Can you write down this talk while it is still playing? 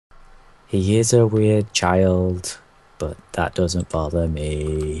He is a weird child, but that doesn't bother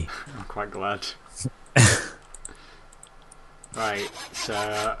me. I'm quite glad. Right,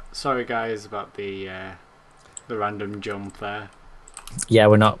 so sorry guys about the random jump there. Yeah,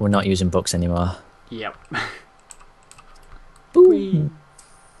 we're not using books anymore. Yep. Whee. Ooh.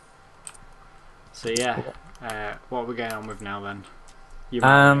 So yeah, what are we getting on with now then?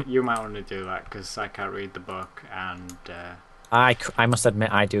 Um, You might want to do that because I can't read the book and I must admit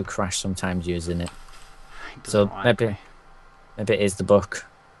I do crash sometimes using it. it doesn't So like maybe me. maybe it is the book,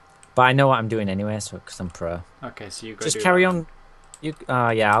 but I know what I'm doing anyway, so because I'm pro. Okay, so you go Just do that carry then. on. You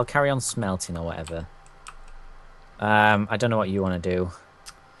yeah, I'll carry on smelting or whatever. I don't know what you want to do.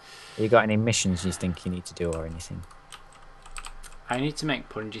 You got any missions you think you need to do or anything? I need to make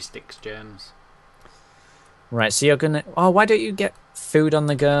Punji sticks, James. Right, so you're gonna. Oh, why don't you get food on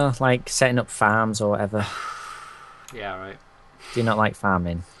the go, like setting up farms or whatever? Yeah, right. Do you not like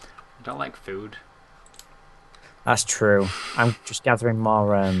farming? I don't like food. That's true. I'm just gathering more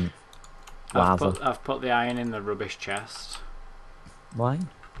lava. I've put the iron in the rubbish chest Why?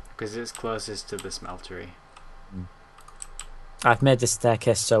 because it's closest to the smeltery. Mm. I've made the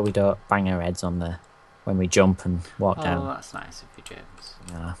staircase so we don't bang our heads on there when we jump and walk Oh, down. that's nice of you, James.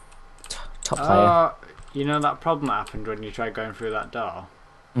 Yeah. Top player. Oh, you know that problem that happened when you tried going through that door?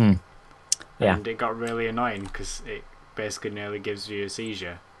 Mm. Yeah. And it got really annoying because it basically nearly gives you a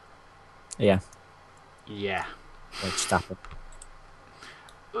seizure. Yeah. Yeah. It just happened.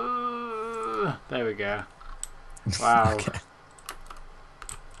 There we go. Wow. Okay.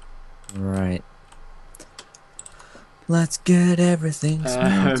 Right. Let's get everything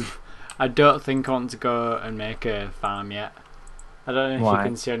smelted. I don't think I want to go and make a farm yet. I don't know if Why? you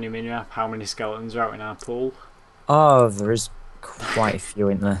can see on your minimap how many skeletons are out in our pool. Oh, there is quite a few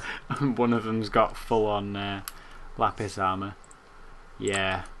in there. One of them's got full on lapis armor.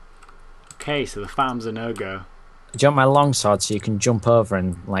 Yeah. Okay, so the farm's a no-go. Do you want my longsword so you can jump over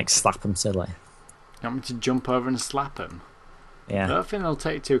and like slap them silly? You want me to jump over and slap them? I Yeah. don't think they'll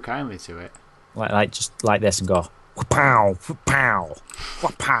take too kindly to it. Like just like this and go pow pow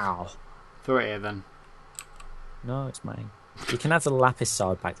pow. Throw it here then. No, it's mine. You can have the lapis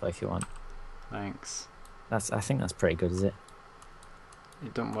sword back though if you want. Thanks. I think that's pretty good, is it?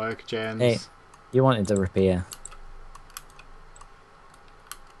 It don't work, James. Hey, you wanted the rapier.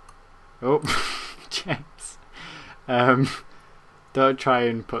 Oh, James. Don't try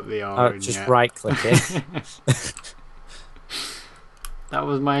and put the R Oh, in just yet. right click it. That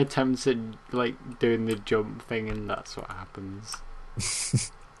was my attempt at like doing the jump thing, and that's what happens.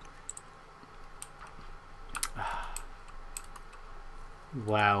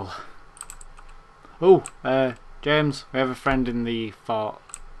 Well. Oh, James, we have a friend in the fort.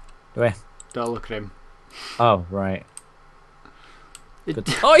 Do we? Don't look at him. Oh, right. It, Good.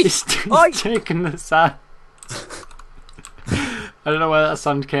 Oi! he's Oi! taken the sand. I don't know where that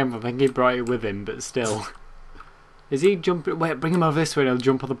sand came from. I think he brought it with him, but still. Is he jumping? Wait, bring him over this way and he'll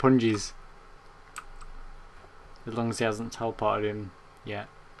jump on the punjies. As long as he hasn't teleported in yet.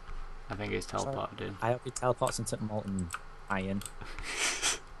 I think he's teleported in. I hope he teleports into molten iron.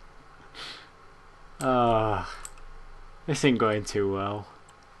 Ah, this ain't going too well.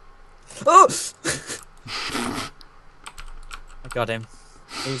 Oh! I got him.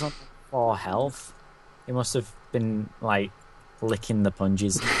 He was on 4 health. He must have been like licking the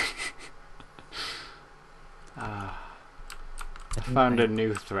punjies. I found a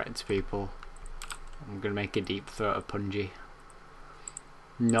new threat to people. I'm gonna make a deep throat of Punji.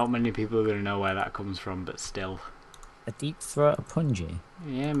 Not many people are gonna know where that comes from, but still. A deep throat of punji?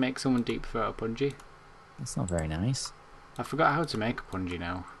 Yeah, make someone deep throat a Punji. That's not very nice. I forgot how to make a Punji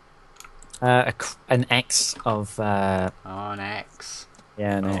now. An X of Oh, an X.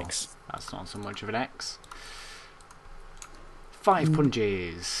 yeah, an Oh. X. That's not so much of an X. 5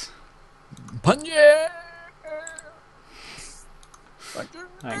 Punjis. Punji!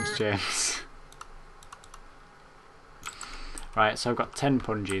 Thanks, James. Right, so I've got 10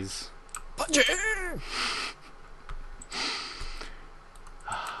 Punjis. Punji!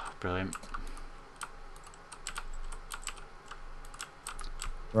 Brilliant.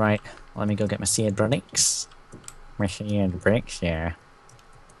 Right, let me go get my seed bricks. My seed bricks, yeah.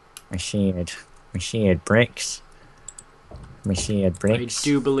 My seed bricks. My seed bricks. I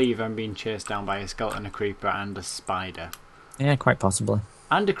do believe I'm being chased down by a skeleton, a creeper, and a spider. Yeah, quite possibly.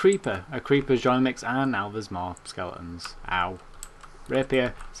 And a creeper. A creeper's joined the mix, and now there's more skeletons. Ow.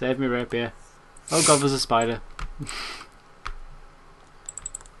 Rapier. Save me, rapier. Oh god, there's a spider.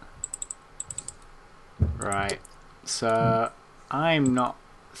 Right. So, I'm not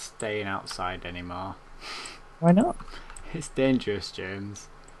staying outside anymore. Why not? It's dangerous, James.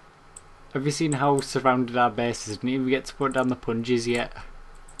 Have you seen how surrounded our base is? Didn't even get to put down the Punjis yet.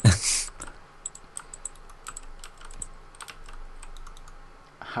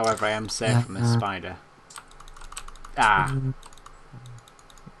 However, I am safe from this spider. Ah!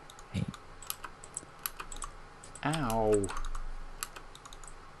 Hey. Ow!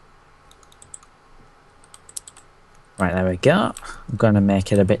 Right, there we go. I'm going to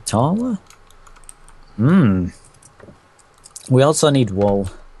make it a bit taller. We also need wool.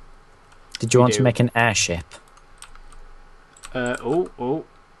 Did you want to make an airship? I Is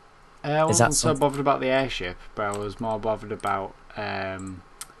wasn't that so bothered about the airship, but I was more bothered about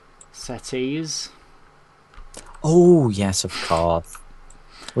settees. Oh, yes, of course.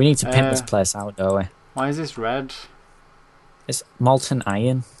 We need to pimp this place out, don't we? Why is this red? It's molten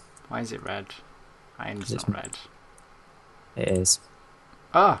iron. Why is it red? Iron's not red. It is.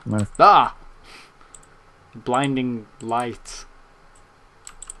 Ah! Ah! Blinding light.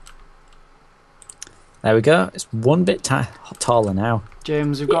 There we go. It's one bit taller now.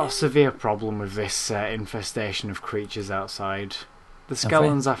 James, we've got a severe problem with this infestation of creatures outside. The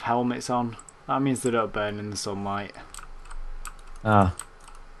skeletons have helmets on. That means they don't burn in the sunlight. Ah.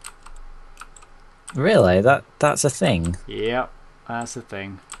 Really? That's a thing? Yep, that's a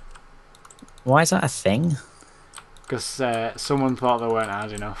thing. Why is that a thing? Because someone thought they weren't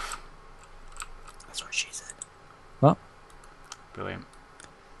hard enough. That's what she said. What? Brilliant.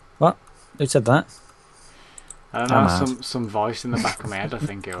 What? Who said that? I don't know, some voice in the back of my head, I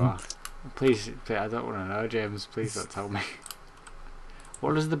think it was. Please, I don't want to know, James. Please don't tell me.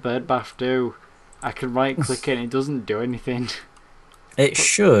 What does the bird bath do? I can right click it and it doesn't do anything. It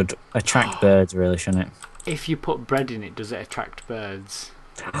should attract birds, really, shouldn't it? If you put bread in it, does it attract birds?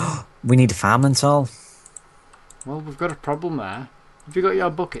 We need a farm and all. Well, we've got a problem there. Have you got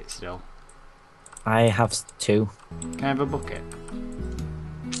your bucket still? I have 2. Can I have a bucket?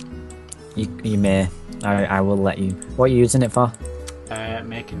 You may. I will let you. What are you using it for?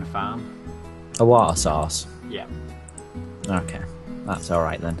 Making a farm. A water source? Yeah. Okay. That's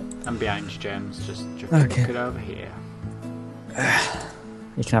alright then. I'm behind you, James. Just chuck a bucket over here.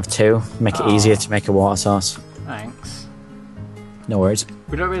 You can have 2. Make it easier to make a water source. Thanks. No worries.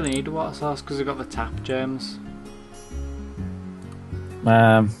 We don't really need a water source because we've got the tap, James.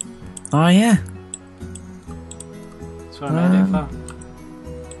 Oh yeah. That's what I made it for.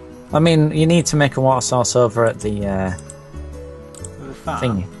 I mean, you need to make a water source over at the farm?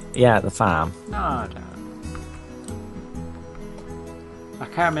 thing. Yeah, at the farm. No, I don't. I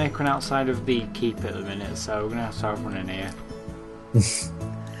can't make one outside of the keep at the minute, so we're going to have one in here.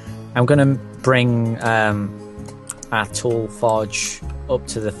 I'm going to bring our tool forge up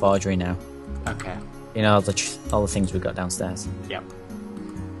to the forgery now. Okay. You know, all the things we've got downstairs. Yep.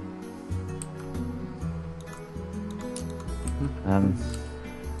 I'm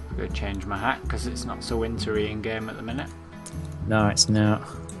going to change my hat because it's not so wintry in game at the minute. No, it's not.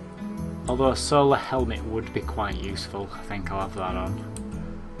 Although a solar helmet would be quite useful. I think I'll have that on.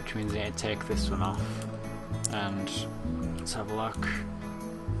 Which means I need to take this one off. And let's have a look.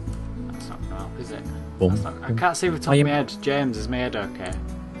 That's not going to help, is it? I can't see the top of my head. James, is my head okay?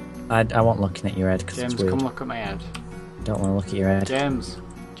 I won't looking at your head because James, it's weird. come look at my head. Don't want to look at your head. James.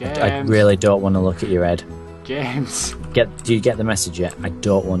 I really don't want to look at your head. James. Do you get the message yet? I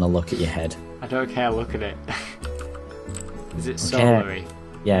don't want to look at your head. I don't care, look at it. Is it solary?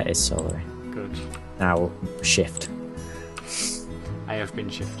 Yeah, it's solary. Good. Now, shift. I have been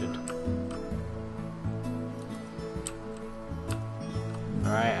shifted.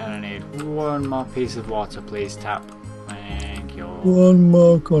 Alright, and I need one more piece of water, please, tap. Thank you. One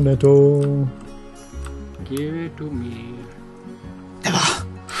more cornetto. Give it to me. Never.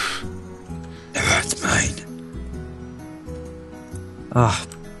 Never, it's mine. Ah,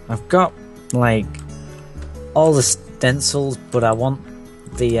 I've got, like, all the stencils, but I want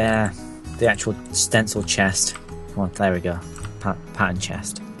the actual stencil chest. Come on, there we go. Pattern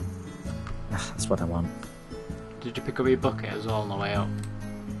chest. That's what I want. Did you pick up your bucket as well on the way up?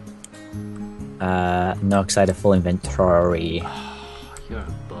 No, because I had a full inventory. Oh, you're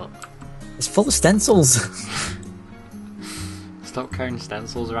a butt. It's full of stencils. Stop carrying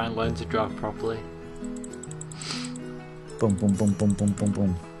stencils around, learn to draw properly. Boom, boom, boom, boom, boom, boom,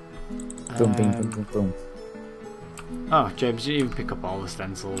 boom. Boom, boom, boom, boom, boom. Oh, James, you didn't even pick up all the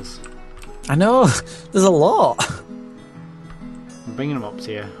stencils. I know, there's a lot. I'm bringing them up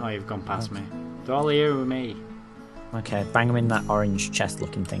to you. Oh, you've gone past me. They're all here with me. Okay, bang them in that orange chest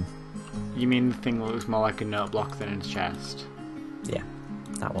looking thing. You mean the thing that looks more like a note block than a chest? Yeah,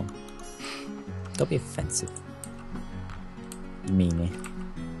 that one. Don't be offensive. You meanie.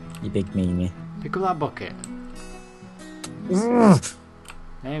 You big meanie. Pick up that bucket.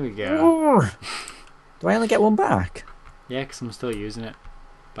 There we go. Do I only get one back? Yeah, because I'm still using it.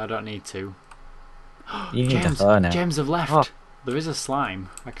 But I don't need to. You need Gems, a fur now. gems have left. Oh. There is a slime.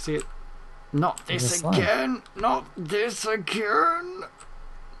 I can see it. Not There's this a slime. again! Not this again!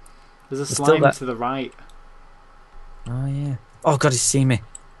 There's a There's still slime that- to the right. Oh yeah. Oh god, he's seen me.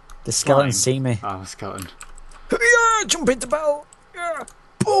 The skeleton Slime. see me. Oh, skeleton. Yeah, jump into battle. Yeah.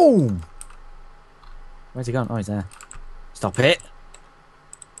 Boom. Where's he gone? Oh, he's there. Stop it.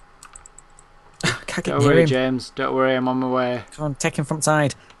 I can't get Don't near worry, him. James. Don't worry, I'm on my way. Come on, take him from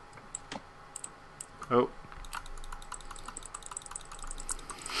side. Oh.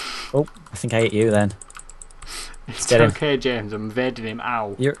 Oh, I think I hit you then. It's Get him. okay, James. I'm evading him.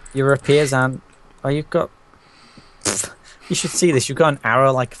 Ow. Your rapiers aren't. Oh, you've got. You should see this. You've got an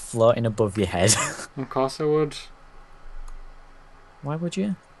arrow like floating above your head. Of course I would. Why would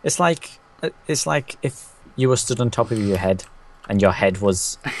you? It's like if you were stood on top of your head, and your head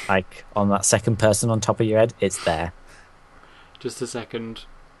was like on that second person on top of your head. It's there. Just a second.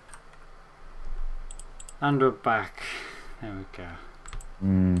 And we're back. There we go.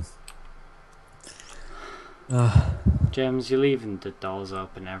 James, you're leaving the doors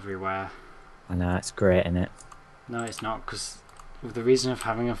open everywhere. I know, it's great, isn't it? No, it's not, because the reason of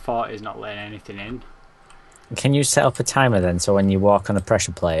having a fort is not letting anything in. Can you set up a timer then, so when you walk on a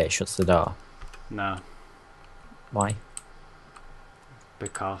pressure plate, it shuts the door? No, Why?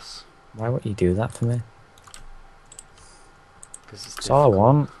 because Why would you do that for me? it's That's all I difficult.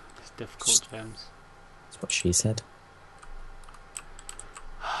 want. It's difficult, James. That's what she said.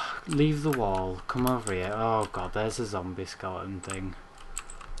 Leave the wall. Come over here. Oh god, there's a zombie skeleton thing.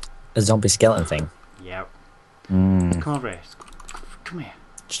 A zombie skeleton thing? Yep. Mm. Come over here. Come here.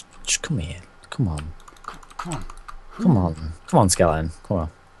 Just come here. Come on. Come on. Come on. Come on, skeleton. Come on.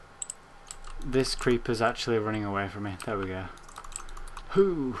 This creeper's actually running away from me. There we go.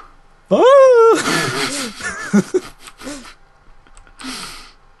 Whoo!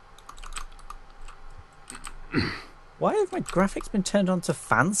 Why have my graphics been turned on to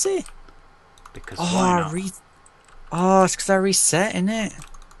fancy? Because Oh, why not? it's because I reset, innit?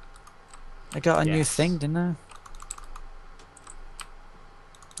 I got a new Yes. thing, didn't I?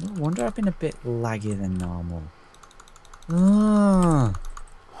 No wonder I've been a bit laggy than normal. Oh.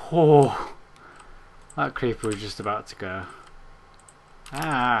 Oh, that creeper was just about to go.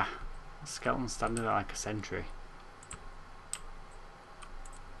 Ah, the skeleton's standing there like a sentry.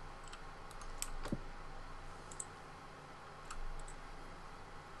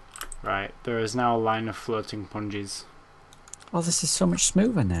 Right, there is now a line of floating punjis. Oh, this is so much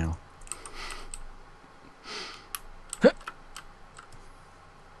smoother now.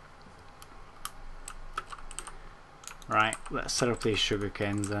 Right, let's set up these sugar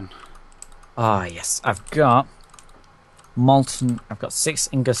canes then. Ah, yes. I've got molten. I've got 6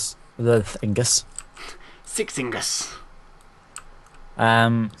 ingus. The ingus. 6 ingus.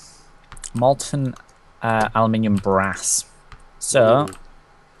 Molten aluminium brass. So, Ooh.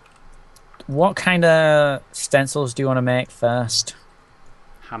 what kind of stencils do you want to make first?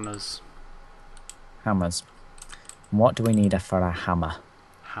 Hammers. Hammers. What do we need for a hammer?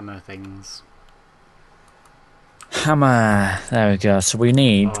 Hammer things. Hammer. There we go. So we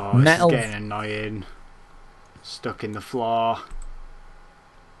need Oh, metal. this is getting annoying. Stuck in the floor.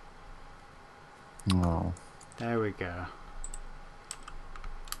 Oh. There we go.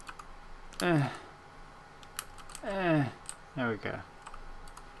 There we go.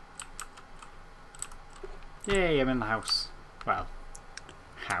 Yay, I'm in the house. Well,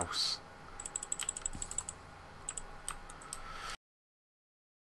 house.